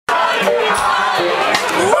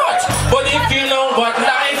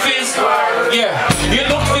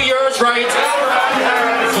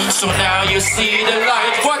see the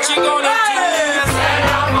light. What you gonna do? Stand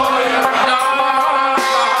up for your right.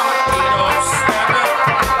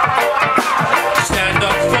 Stand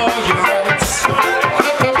up for your rights.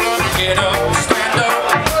 Get up, stand up.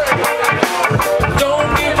 Don't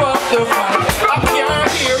give up the fight. I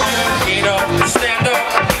can't hear you. Get up, stand up.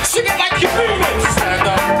 Sing it like you mean it. Stand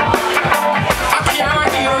up. I can't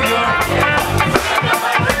hear you.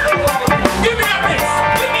 Give me a mix.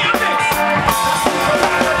 Give me a mix.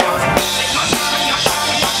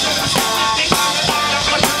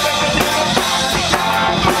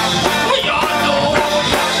 We all know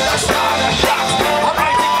that's not a shot. I'm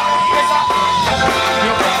raising my ears up.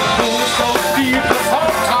 You can fool so deep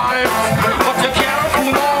sometimes, but you can't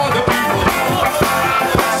fool all the people.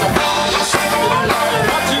 So now you see the light.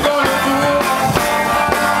 What you gonna do?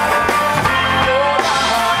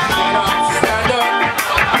 Get up, stand up.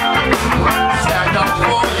 Stand up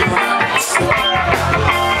for your rights.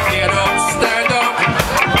 Get up, stand up.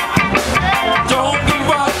 Don't give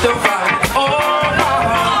up the fight. Oh,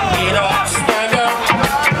 get up, stand up.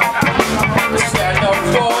 Stand up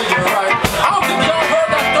for your right. I don't think y'all heard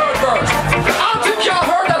that third verse. I don't think y'all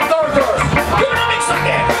heard that third verse. Give me the mix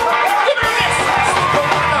again. Give me the mix.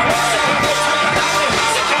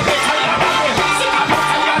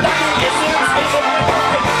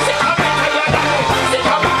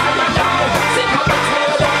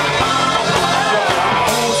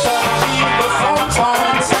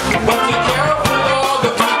 Sometimes, but you can't fool all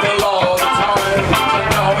the people all the time. So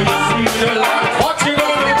now you see the light. What you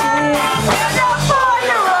gonna do? Stand up for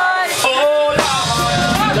your right. Oh,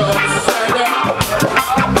 Lord, stand up.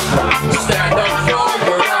 Stand up for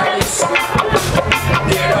your rights.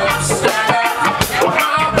 Get up, stand up.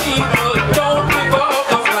 My people, don't give up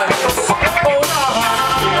the fight. Oh, Lord,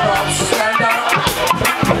 get up, stand up.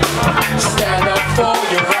 Stand up for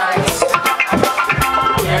your rights.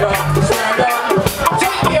 Get up, stand up.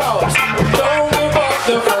 Take me out. Don't give up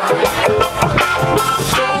the fight.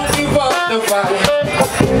 Don't give up the fight.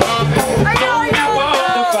 I know.